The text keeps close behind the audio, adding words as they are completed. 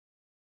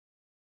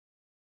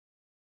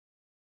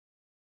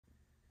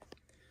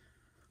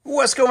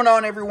What's going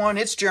on, everyone?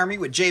 It's Jeremy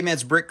with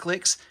JMed's Brick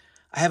Clicks.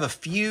 I have a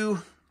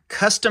few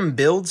custom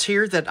builds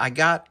here that I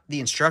got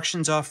the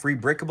instructions off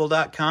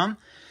ReBrickable.com.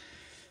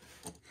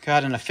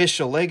 Got an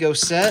official Lego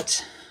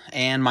set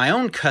and my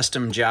own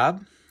custom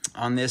job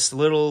on this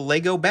little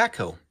Lego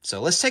backhoe. So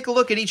let's take a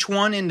look at each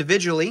one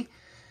individually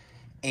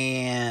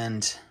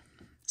and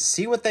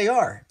see what they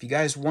are. If you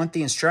guys want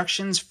the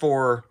instructions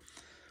for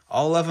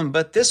all of them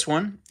but this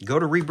one, go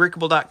to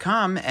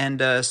ReBrickable.com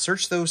and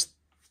search those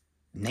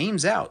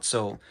names out.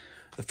 So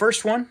the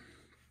first one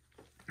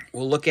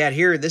we'll look at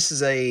here, this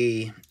is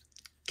a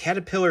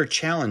Caterpillar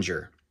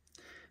Challenger.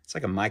 It's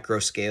like a micro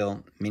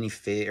scale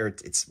minifig, or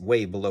it's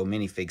way below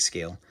minifig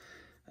scale.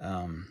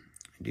 I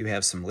do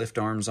have some lift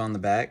arms on the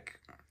back,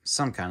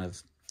 some kind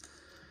of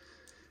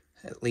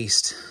at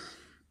least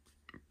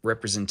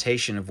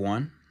representation of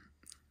one.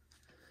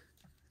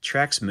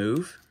 Tracks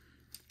move.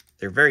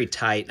 They're very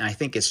tight, and I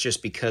think it's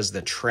just because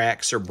the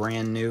tracks are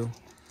brand new.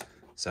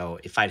 So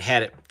if I'd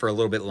had it for a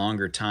little bit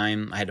longer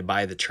time, I had to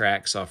buy the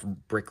tracks off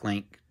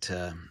Bricklink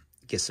to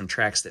get some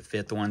tracks that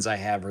fit. The ones I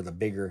have are the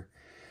bigger,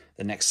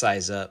 the next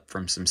size up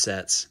from some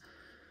sets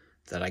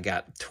that I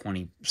got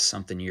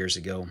 20-something years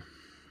ago.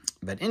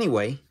 But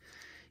anyway,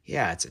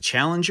 yeah, it's a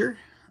Challenger.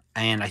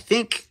 And I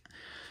think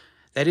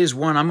that is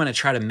one I'm going to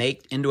try to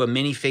make into a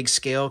minifig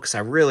scale because I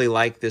really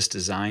like this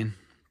design.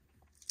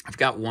 I've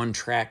got one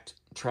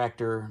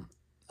tractor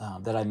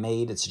that I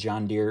made. It's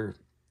John Deere,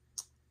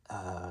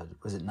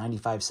 was it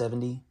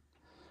 9570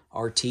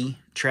 RT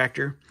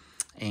tractor,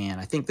 and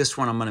I think this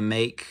one I'm going to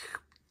make,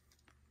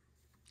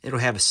 it'll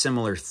have a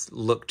similar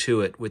look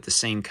to it with the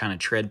same kind of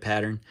tread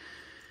pattern,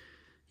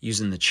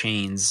 using the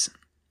chains,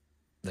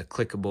 the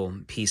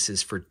clickable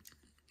pieces for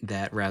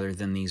that rather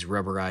than these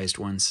rubberized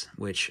ones,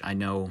 which I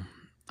know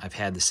I've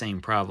had the same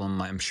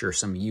problem. I'm sure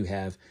some of you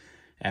have.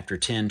 After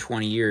 10,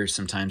 20 years,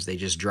 sometimes they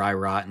just dry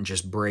rot and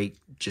just break,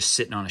 just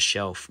sitting on a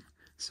shelf.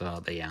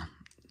 So, yeah.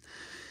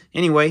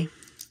 Anyway,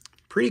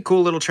 pretty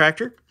cool little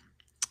tractor.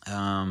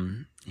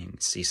 You can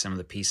see some of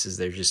the pieces.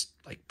 They're just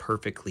like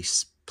perfectly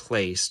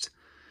placed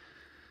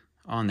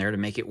on there to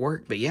make it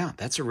work. But yeah,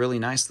 that's a really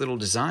nice little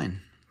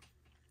design.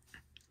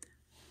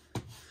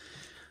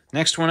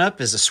 Next one up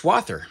is a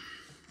swather.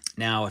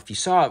 Now, if you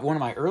saw one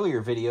of my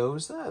earlier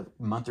videos, a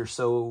month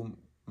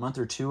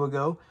or two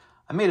ago,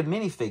 I made a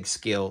minifig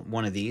scale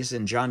one of these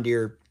in John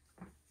Deere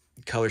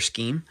color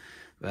scheme.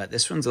 But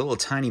this one's a little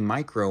tiny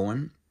micro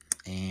one.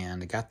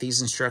 And I got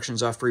these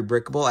instructions off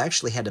ReBrickable. I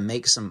actually had to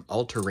make some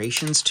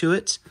alterations to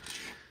it.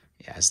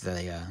 Yeah, as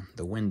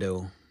the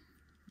window,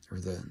 or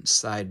the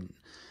side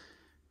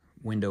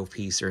window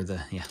piece, or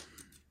the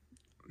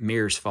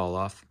mirrors fall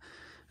off.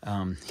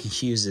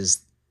 He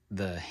uses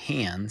the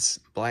hands,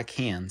 black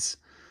hands,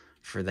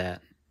 for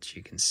that, as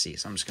you can see.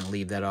 So I'm just going to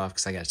leave that off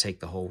because I got to take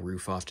the whole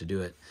roof off to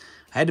do it.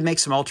 I had to make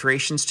some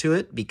alterations to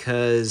it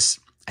because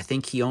I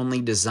think he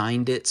only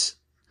designed it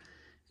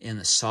in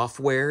the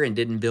software and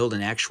didn't build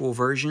an actual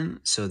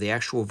version. So the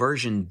actual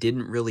version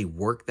didn't really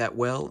work that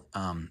well.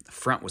 The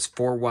front was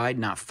 4 wide,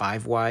 not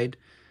 5 wide,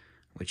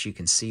 which you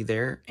can see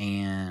there.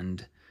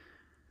 And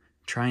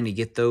trying to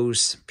get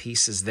those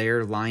pieces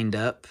there lined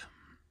up,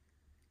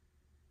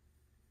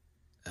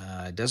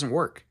 it doesn't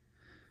work.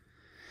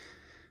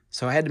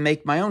 So I had to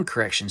make my own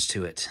corrections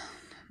to it.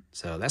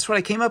 So that's what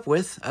I came up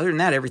with. Other than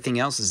that, everything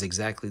else is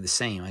exactly the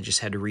same. I just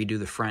had to redo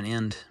the front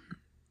end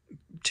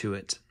to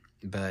it.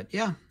 But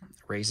yeah,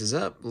 raises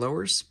up,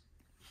 lowers.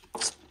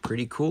 It's a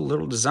pretty cool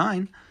little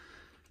design.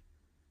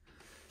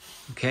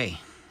 Okay.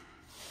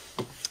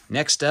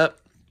 Next up,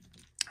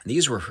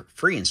 these were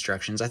free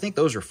instructions. I think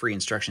those were free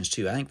instructions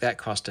too. I think that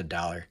cost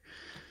 $1.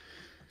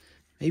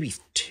 Maybe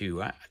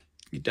 $2.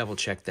 You double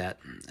check that.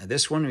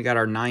 This one, we got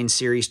our 9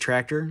 series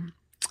tractor.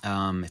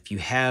 If you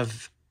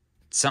have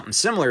something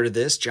similar to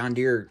this, John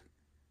Deere,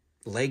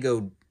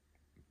 Lego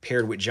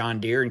paired with John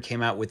Deere and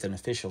came out with an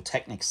official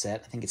Technic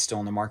set. I think it's still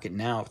on the market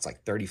now. It's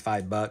like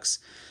 $35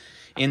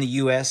 in the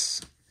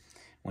US.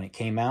 When it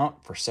came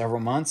out for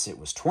several months, it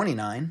was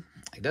 $29.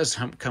 It does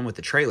come with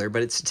the trailer,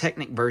 but it's a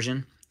Technic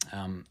version.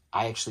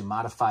 I actually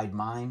modified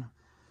mine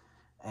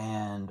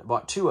and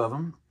bought 2 of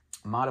them.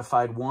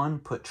 Modified one,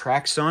 put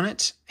tracks on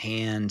it,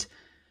 and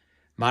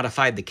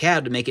modified the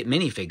cab to make it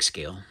minifig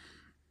scale.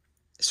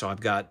 So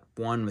I've got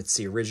one with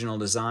the original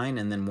design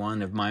and then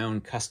one of my own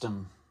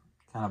custom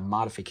kind of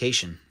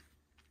modification.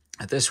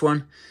 This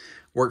one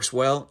works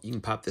well. You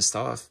can pop this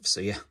off. So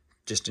yeah,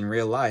 just in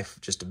real life,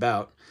 just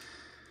about.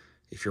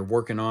 If you're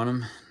working on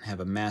them, have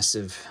a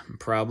massive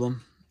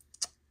problem,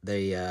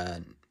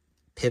 they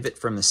pivot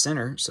from the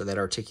center, so that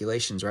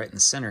articulation's right in the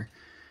center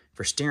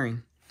for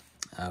steering.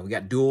 We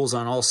got duals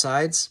on all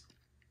sides.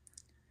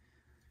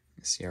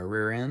 You see our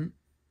rear end,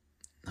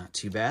 not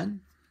too bad.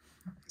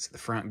 See the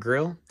front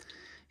grille.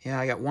 Yeah,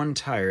 I got one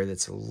tire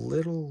that's a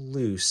little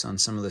loose on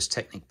some of those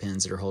Technic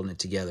pins that are holding it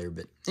together.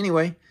 But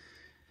anyway,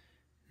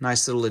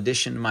 nice little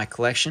addition to my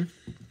collection.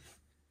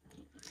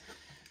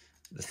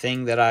 The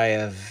thing that I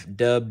have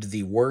dubbed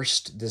the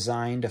worst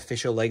designed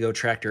official Lego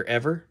tractor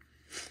ever.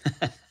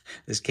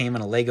 This came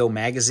in a Lego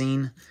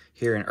magazine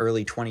here in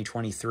early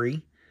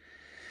 2023.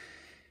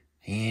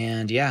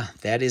 And yeah,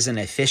 that is an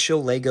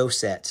official Lego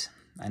set.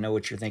 I know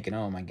what you're thinking.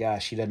 Oh my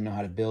gosh, he doesn't know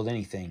how to build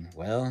anything.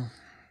 Well,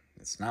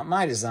 it's not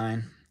my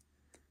design.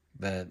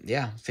 But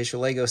yeah,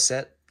 official Lego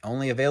set.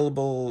 Only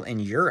available in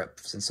Europe,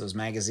 since those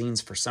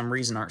magazines for some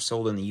reason aren't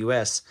sold in the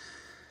US.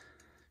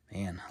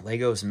 Man,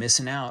 Lego's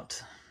missing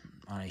out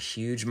on a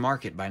huge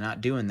market by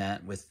not doing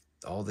that with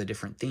all the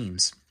different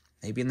themes.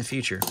 Maybe in the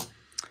future.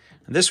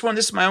 This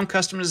is my own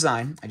custom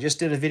design. I just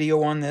did a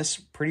video on this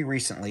pretty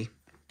recently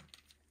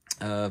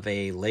of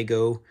a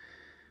Lego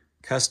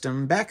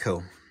custom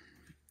backhoe.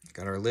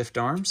 Got our lift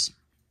arms.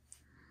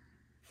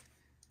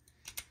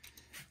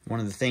 One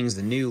of the things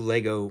the new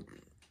Lego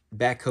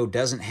backhoe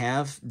doesn't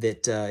have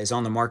that is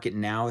on the market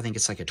now, I think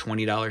it's like a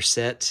 $20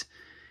 set.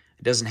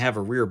 It doesn't have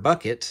a rear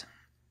bucket,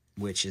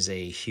 which is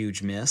a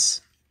huge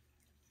miss.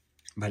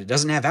 But it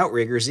doesn't have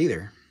outriggers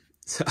either.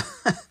 So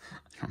I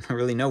don't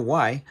really know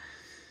why.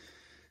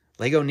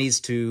 Lego needs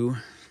to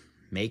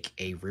make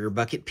a rear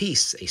bucket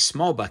piece, a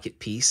small bucket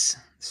piece,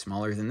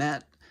 smaller than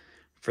that,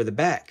 for the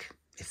back.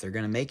 If they're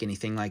going to make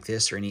anything like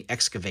this, or any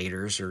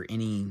excavators, or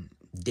any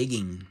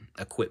digging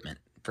equipment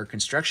for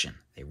construction,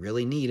 they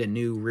really need a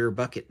new rear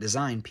bucket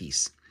design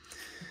piece.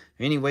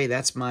 Anyway,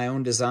 that's my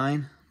own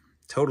design,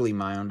 totally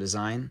my own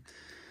design.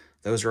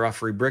 Those are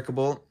off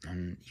ReBrickable,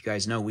 and you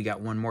guys know we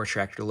got one more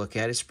tractor to look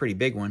at. It's a pretty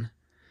big one.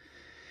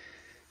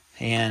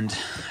 And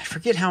I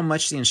forget how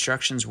much the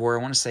instructions were.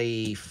 I want to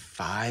say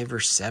 $5 or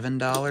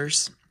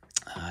 $7.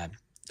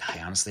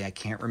 I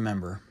can't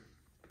remember.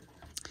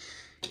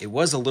 It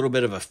was a little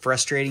bit of a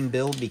frustrating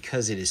build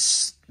because it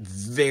is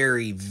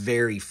very,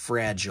 very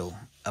fragile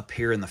up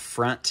here in the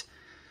front.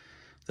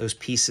 Those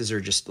pieces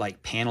are just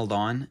like paneled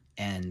on,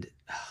 and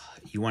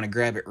you want to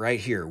grab it right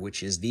here,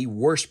 which is the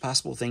worst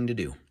possible thing to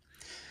do.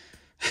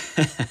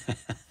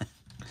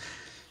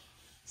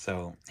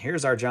 So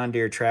here's our John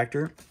Deere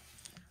tractor.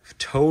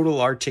 Total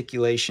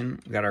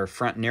articulation. We got our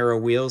front narrow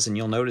wheels, and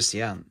you'll notice,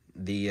 yeah,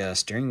 the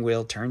steering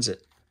wheel turns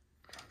it.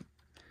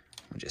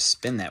 We'll just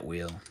spin that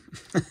wheel.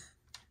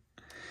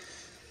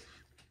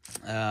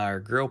 Our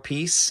grill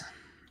piece.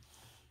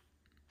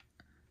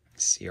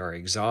 See our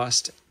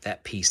exhaust.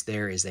 That piece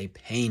there is a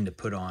pain to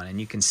put on, and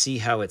you can see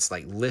how it's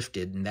like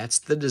lifted, and that's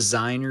the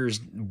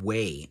designer's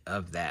way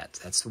of that.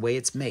 That's the way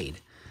it's made,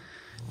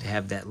 to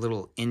have that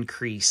little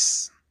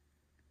increase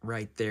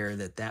right there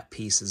that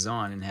piece is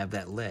on, and have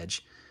that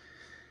ledge.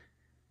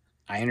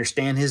 I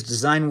understand his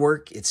design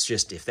work. It's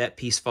just, if that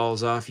piece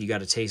falls off, you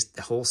got to take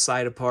the whole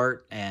side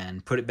apart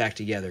and put it back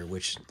together,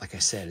 which, like I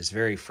said, is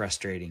very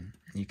frustrating.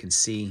 You can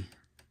see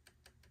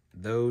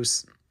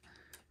those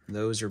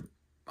are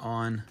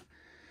on.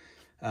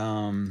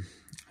 I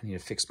need to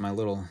fix my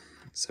little,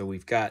 so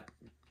we've got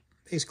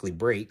basically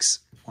brakes,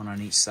 one on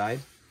each side,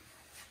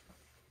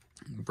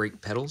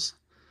 brake pedals,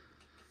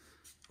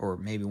 or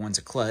maybe one's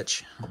a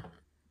clutch.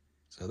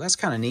 So that's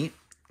kind of neat.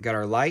 Got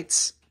our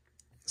lights.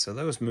 So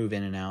those move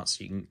in and out,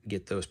 so you can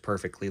get those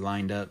perfectly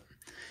lined up.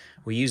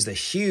 We use the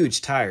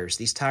huge tires.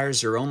 These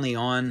tires are only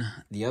on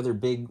the other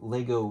big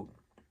Lego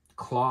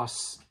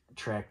Kloss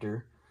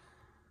tractor.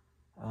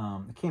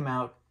 It came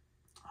out,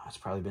 it's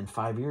probably been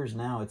 5 years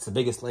now. It's the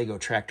biggest Lego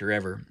tractor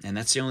ever, and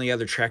that's the only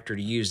other tractor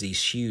to use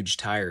these huge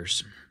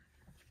tires.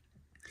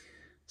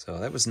 So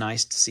that was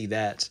nice to see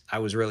that. I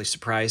was really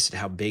surprised at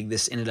how big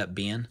this ended up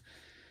being.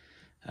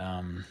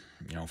 You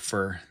know,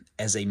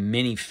 as a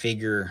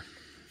minifigure.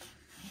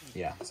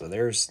 Yeah, so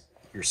there's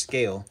your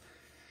scale,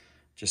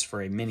 just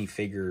for a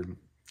minifigure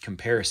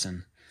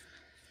comparison.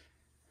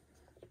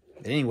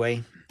 But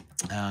anyway,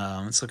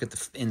 let's look at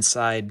the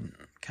inside,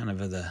 kind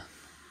of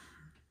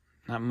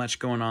not much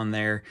going on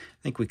there.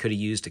 I think we could have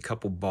used a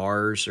couple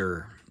bars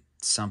or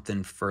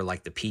something for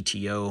like the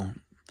PTO,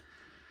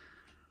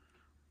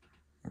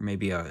 or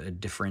maybe a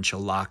differential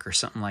lock or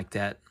something like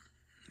that.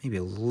 Maybe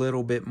a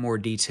little bit more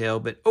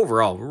detail, but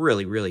overall,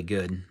 really, really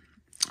good.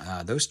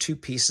 Those two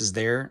pieces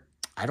there,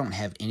 I don't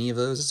have any of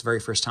those. It's the very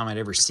first time I'd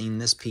ever seen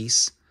this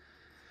piece.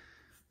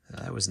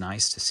 That was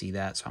nice to see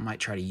that. So I might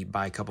try to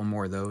buy a couple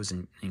more of those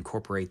and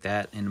incorporate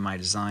that into my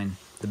design.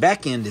 The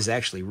back end is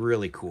actually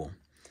really cool.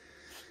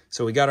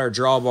 So we got our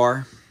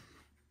drawbar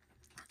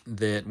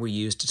that we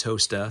use to tow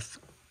stuff.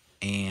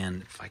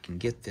 And if I can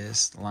get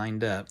this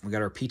lined up, we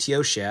got our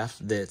PTO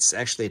shaft that's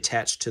actually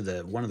attached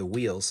to one of the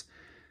wheels.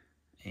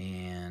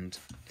 And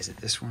is it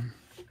this one?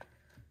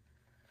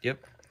 Yep.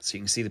 So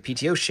you can see the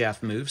PTO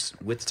shaft moves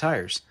with the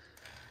tires.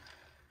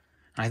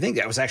 I think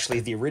that was actually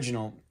the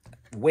original,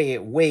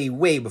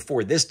 way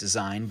before this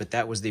design, but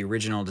that was the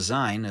original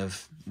design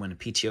of when a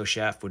PTO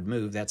shaft would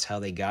move. That's how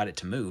they got it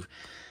to move.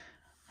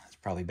 It's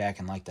probably back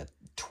in like the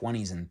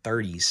 20s and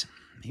 30s,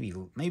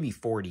 maybe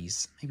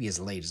 40s, maybe as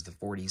late as the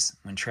 40s,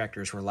 when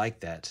tractors were like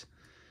that,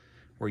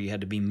 where you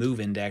had to be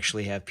moving to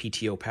actually have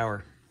PTO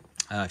power.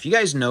 If you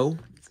guys know,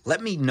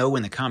 let me know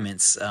in the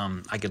comments.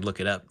 I could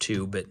look it up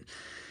too, but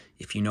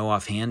if you know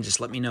offhand, just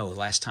let me know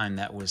last time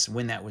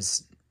when that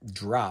was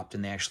dropped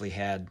and they actually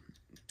had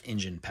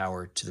engine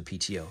power to the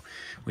PTO.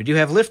 We do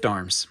have lift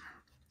arms,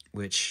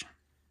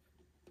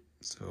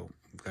 so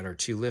we've got our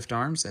two lift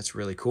arms. That's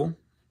really cool.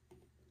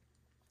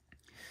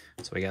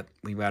 So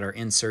we got our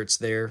inserts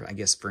there, I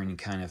guess for any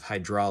kind of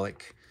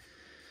hydraulic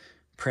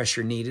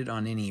pressure needed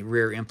on any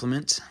rear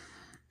implement.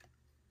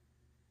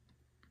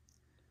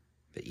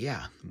 But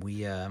yeah,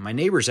 my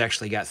neighbors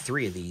actually got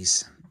 3 of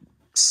these.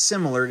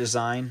 Similar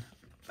design.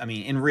 I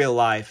mean, in real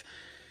life,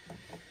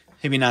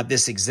 maybe not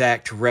this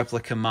exact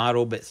replica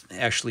model, but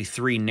actually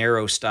 3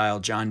 narrow style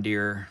John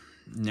Deere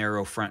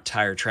narrow front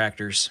tire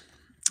tractors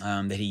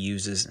that he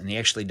uses. And he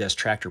actually does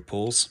tractor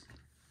pulls.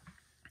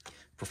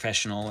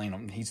 Professional, you know,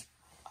 he's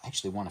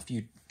actually won a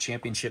few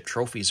championship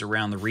trophies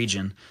around the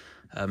region.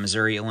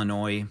 Missouri,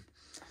 Illinois,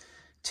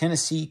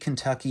 Tennessee,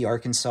 Kentucky,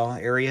 Arkansas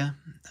area.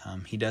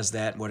 He does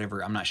that,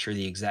 whatever. I'm not sure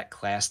the exact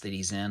class that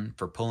he's in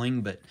for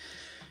pulling, but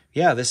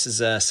yeah, this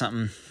is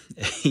something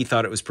he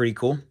thought it was pretty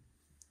cool.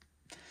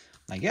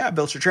 Like, yeah, I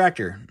built your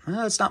tractor.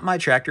 Well, it's not my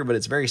tractor, but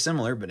it's very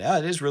similar, but yeah,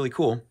 it is really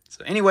cool.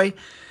 So anyway,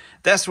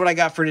 that's what I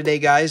got for today,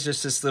 guys.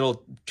 Just this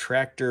little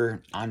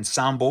tractor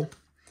ensemble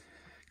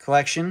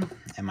collection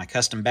and my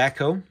custom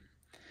backhoe.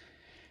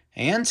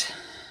 And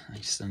I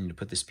still need to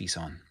put this piece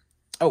on.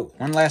 Oh,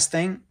 one last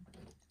thing.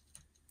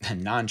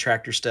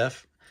 Non-tractor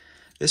stuff.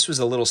 This was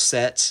a little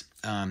set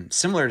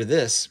similar to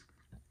this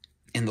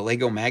in the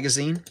Lego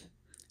magazine.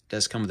 It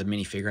does come with a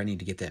minifigure. I need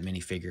to get that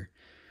minifigure.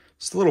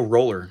 It's a little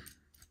roller.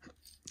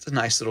 It's a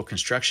nice little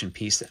construction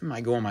piece that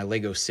might go in my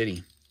Lego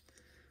city.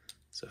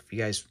 So if you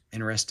guys are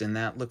interested in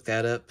that, look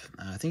that up.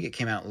 I think it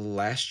came out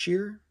last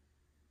year.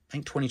 I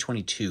think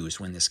 2022 is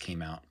when this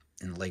came out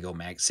in the Lego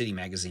City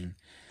magazine.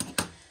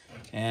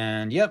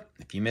 And yep,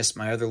 if you missed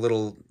my other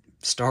little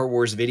Star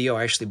Wars video,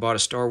 I actually bought a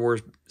Star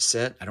Wars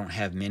set. I don't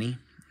have many.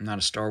 I'm not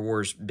a Star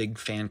Wars big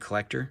fan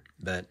collector,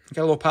 but I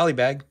got a little poly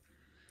bag.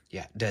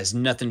 Yeah, it has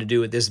nothing to do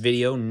with this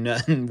video,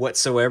 none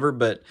whatsoever,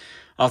 but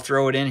I'll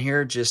throw it in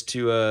here just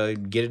to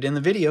get it in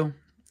the video.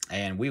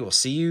 And we will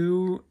see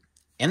you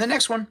in the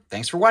next one.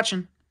 Thanks for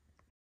watching.